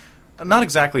 Not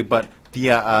exactly, but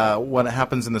what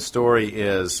happens in the story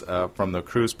is, from the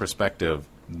crew's perspective,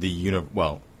 the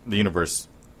universe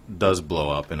does blow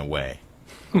up in a way.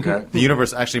 Okay. The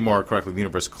universe, actually more correctly, the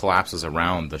universe collapses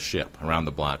around the ship, around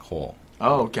the black hole.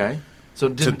 Oh, okay. So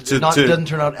it To- doesn't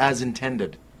turn out as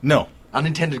intended. No.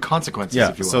 Unintended consequences, Yeah,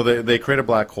 if you will. so they create a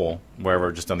black hole,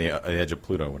 wherever, just on the edge of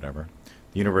Pluto or whatever.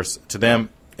 The universe, to them,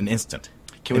 an instant.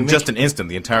 In just an instant,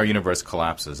 the entire universe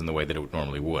collapses in the way that it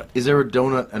normally would. Is there a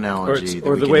donut analogy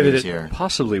Or that the we way can that use it here?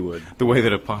 possibly would. The way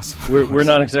that it possibly We're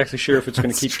not exactly sure if it's going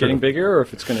to That's keep true. getting bigger or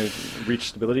if it's going to reach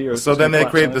stability. Or if So it's then gonna they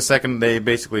collapse create on the it. second, they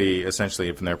basically,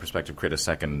 essentially, from their perspective, create a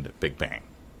second Big Bang.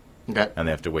 Okay. And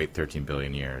they have to wait 13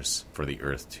 billion years for the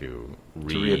Earth to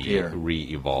reappear.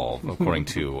 re-evolve, according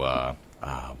to,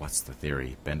 what's the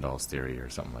theory? Bendall's theory or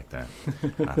something like that.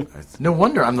 No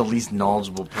wonder I'm the least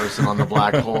knowledgeable person on the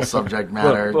black hole subject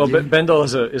matter. Well, Bendel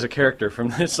is a character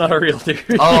from. It's not a real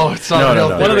theory. Oh, it's not a real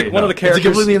no. theory. One of the It's characters. a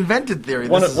completely invented theory.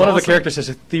 One This of is the awesome. characters has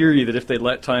a theory that if they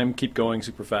let time keep going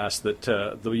super fast, that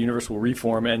the universe will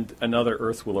reform and another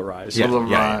Earth will arise. Yeah. Yeah, Right.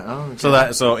 yeah. Oh,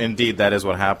 okay. So indeed, that is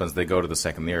what happens. They go to the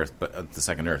second Earth,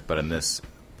 but in this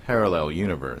parallel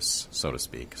universe, so to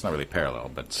speak. It's not really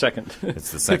parallel, but Second.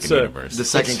 it's the second It's a- universe. The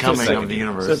second coming of the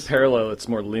universe. It's parallel. It's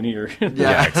more linear.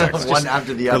 Yeah, exactly. One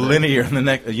after the The other. linear,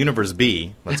 universe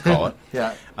B, let's call it.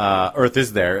 Yeah. Earth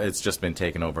is there. It's just been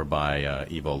taken over by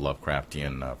evil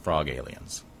Lovecraftian frog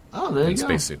aliens Oh, there in you go.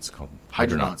 spacesuits called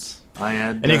Hydronauts. I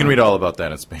had. And you can read all about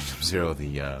that in Spaceship Zero,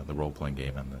 the role-playing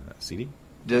game and the CD.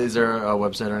 Is there a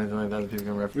website or anything like that that people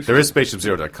can reference? There is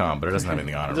SpaceshipZero.com, but it doesn't have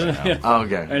anything on it right now. Oh,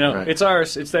 okay. I know. Right. It's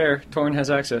ours. It's there. Toren has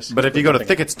access. But if you go to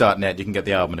thickets.net, you can get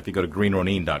the album. And if you go to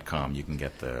greenronin.com, you can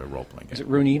get the role-playing Is game.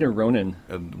 it Ronin or Ronin?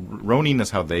 Ronin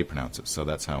is how they pronounce it, so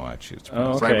that's how I choose to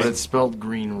pronounce okay. Right, but it's spelled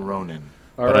Green Ronin. it.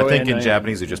 But I think in RONIN.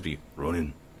 Japanese it would just be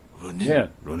Ronin, Yeah.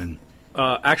 Ronin.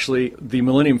 Actually, the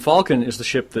Millennium Falcon is the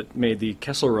ship that made the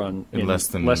Kessel Run in less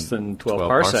than 12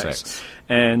 parsecs.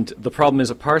 And the problem is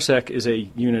a parsec is a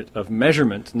unit of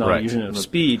measurement, not a unit of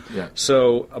speed. Yeah.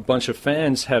 So a bunch of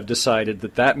fans have decided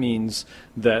that means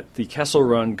that the Kessel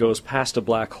Run goes past a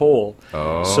black hole.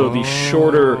 Oh. So the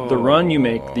shorter the run you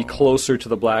make, the closer to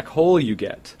the black hole you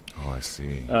get. Oh, I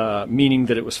see. Meaning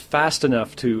that it was fast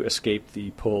enough to escape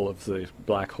the pull of the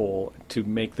black hole to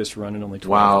make this run in only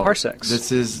 12 parsecs.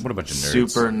 This is what a bunch of nerds.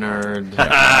 Super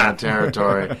nerd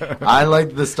territory. I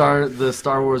like the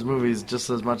Star Wars movies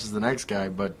just as much as the next guy,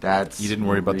 but that's you didn't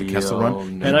worry about the Kessel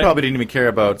Run? nerd. You probably didn't even care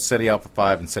about SETI Alpha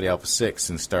 5 and SETI Alpha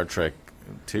 6 in Star Trek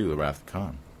II, The Wrath of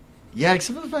Khan. Yeah,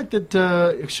 except for the fact that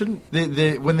it shouldn't.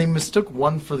 When they mistook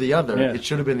one for the other, it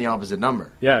should have been the opposite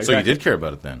number. Yeah, exactly. So you did care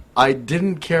about it then? I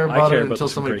didn't care about it until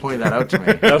somebody pointed that out to me.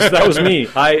 that was me.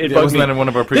 Wasn't that in one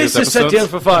of our previous episodes? This is SETI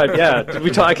Alpha 5. Yeah, I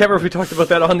can't remember if we talked about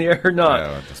that on the air or not.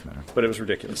 No, it doesn't matter. But it was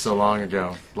ridiculous. So long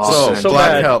ago.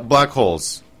 Black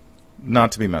holes.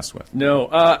 Not to be messed with. No,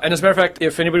 and as a matter of fact,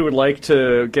 if anybody would like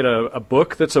to get a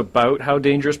book that's about how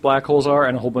dangerous black holes are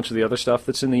and a whole bunch of the other stuff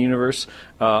that's in the universe,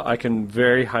 I can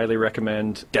very highly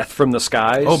recommend Death from the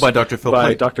Skies. Oh, by Dr. Phil Plait.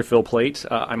 By Dr. Phil Plait.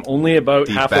 I'm only about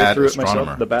halfway through it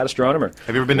myself. The Bad Astronomer.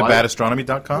 Have you ever been to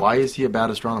badastronomy.com? Why is he a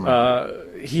bad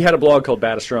astronomer? He had a blog called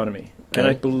Bad Astronomy. And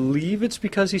I believe it's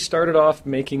because he started off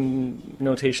making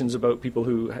notations about people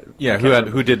who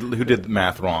who did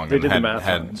math wrong and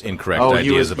had incorrect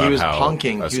ideas about how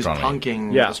punking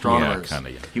astronomers.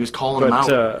 He was calling them out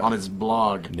on his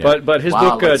blog. Yeah. But his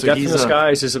book Death from the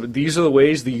Skies is these are the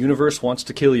ways the universe wants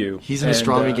to kill you. He's an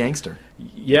astronomy gangster.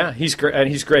 Yeah, he's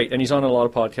great, and he's on a lot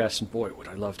of podcasts. And boy, would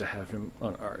I love to have him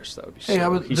on ours. That would be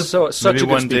he's such maybe a good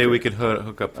one speaker. day we could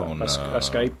hook up on a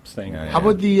Skype thing. How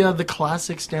about the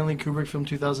classic Stanley Kubrick film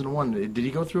 2001? Did he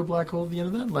go through a black hole at the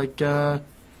end of that? Like,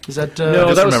 is that?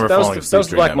 No, that was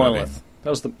the Black Monolith. That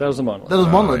was the monolith. That was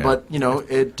monolith, but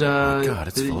it. God,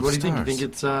 it's full of what do you think? You think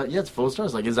it's it's full of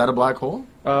stars? Like, is that a black hole?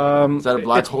 Is that a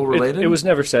black hole related? It was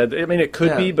never said. I mean, it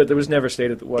could be, but it was never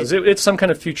stated it was. It's some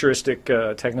kind of futuristic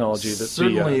technology.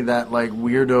 Certainly that like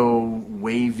weirdo,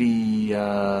 wavy,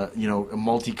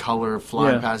 multicolor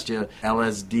flying past you,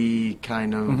 LSD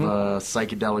kind of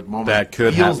psychedelic moment. That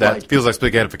feels like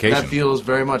spaghettification. That feels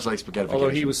very much like spaghettification. Although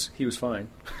he was fine.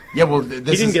 Yeah, well, he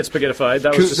didn't get spaghettified.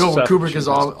 That was just Kubrick is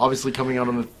obviously coming out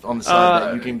on the side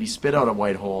that you can be spit out a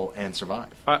white hole and survive.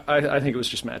 I think it was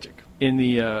just magic in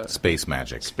the space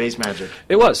magic. Space magic.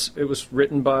 It was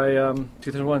written by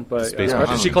 2001 by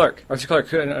Arthur C. Clarke. Arthur C.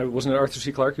 Clarke. Wasn't it Arthur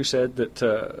C. Clarke who said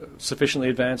that sufficiently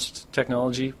advanced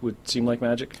technology would seem like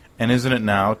magic? And isn't it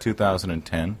now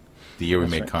 2010, the year we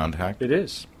made contact? It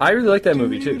is. I really like that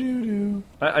movie too.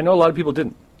 I know a lot of people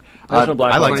didn't. I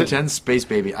like 2010 Space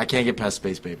Baby. I can't get past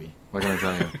Space Baby. What can I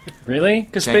tell you? Really?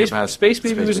 Because Space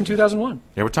Baby was in 2001.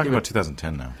 Yeah, we're talking about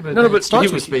 2010 now. No, but it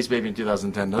starts with Space Baby in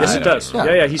 2010, doesn't it? Yes, it does.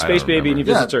 Yeah, he's Space Baby and he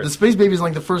visits Earth. The Space Baby is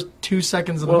like the first 2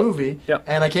 seconds of the movie,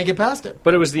 and I can't get past it.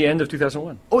 But it was the end of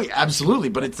 2001. Oh, yeah, absolutely.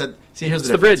 But it's that. See, here's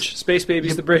the bridge. Space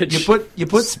Baby's the bridge. You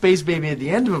put Space Baby at the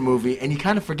end of a movie, and you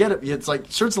kind of forget it. It's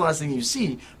like, sure, it's the last thing you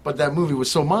see, but that movie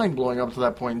was so mind blowing up to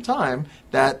that point in time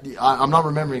that I'm not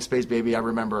remembering Space Baby. I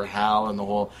remember Hal and the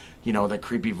whole. That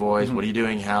creepy voice. What are you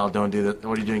doing, Hal? Don't do that.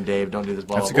 What are you doing, Dave? Don't do this.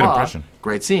 Blah, That's blah, a good blah. impression.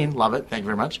 Great scene. Love it. Thank you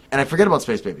very much. And I forget about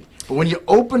Space Baby. But when you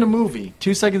open a movie,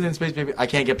 2 seconds in Space Baby, I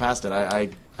can't get past it. I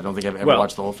don't think I've ever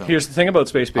watched the whole film. Here's the thing about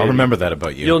Space Baby. I'll remember that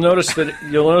about you. You'll notice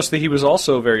that he was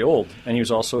also very old, and he was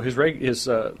also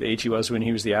the age he was when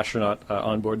he was the astronaut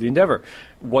on board the Endeavour.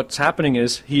 What's happening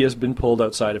is he has been pulled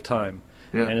outside of time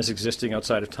and is existing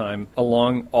outside of time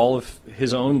along all of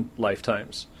his own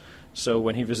lifetimes. So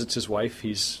when he visits his wife,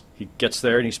 he gets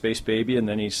there and he's Space Baby, and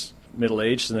then he's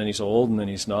middle-aged, and then he's old, and then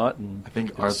he's not. And I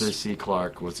think Arthur C.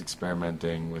 Clarke was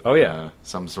experimenting with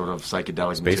some sort of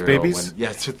psychedelic space material. Babies?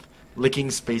 Yes,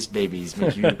 licking space babies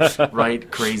make you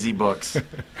write crazy books.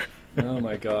 Oh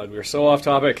my God, we're so off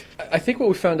topic. I think what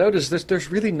we found out is there's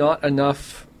really not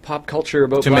enough pop culture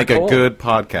about to black make hole. A good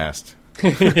podcast.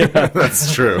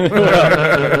 That's true.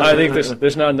 I think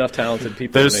there's not enough talented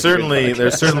people. There's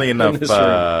certainly enough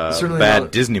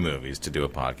bad Disney movies to do a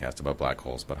podcast about black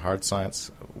holes, but hard science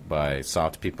by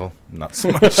soft people, not so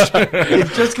much. It's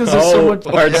just because there's so much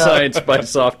hard science by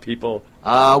soft people.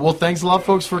 Well, thanks a lot,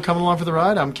 folks, for coming along for the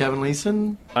ride. I'm Kevin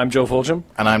Leeson. I'm Joe Fulgham.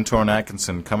 And I'm Toren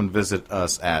Atkinson. Come and visit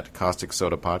us at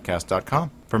CausticSodaPodcast.com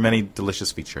for many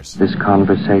delicious features. This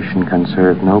conversation can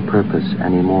serve no purpose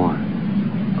anymore.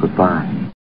 Goodbye.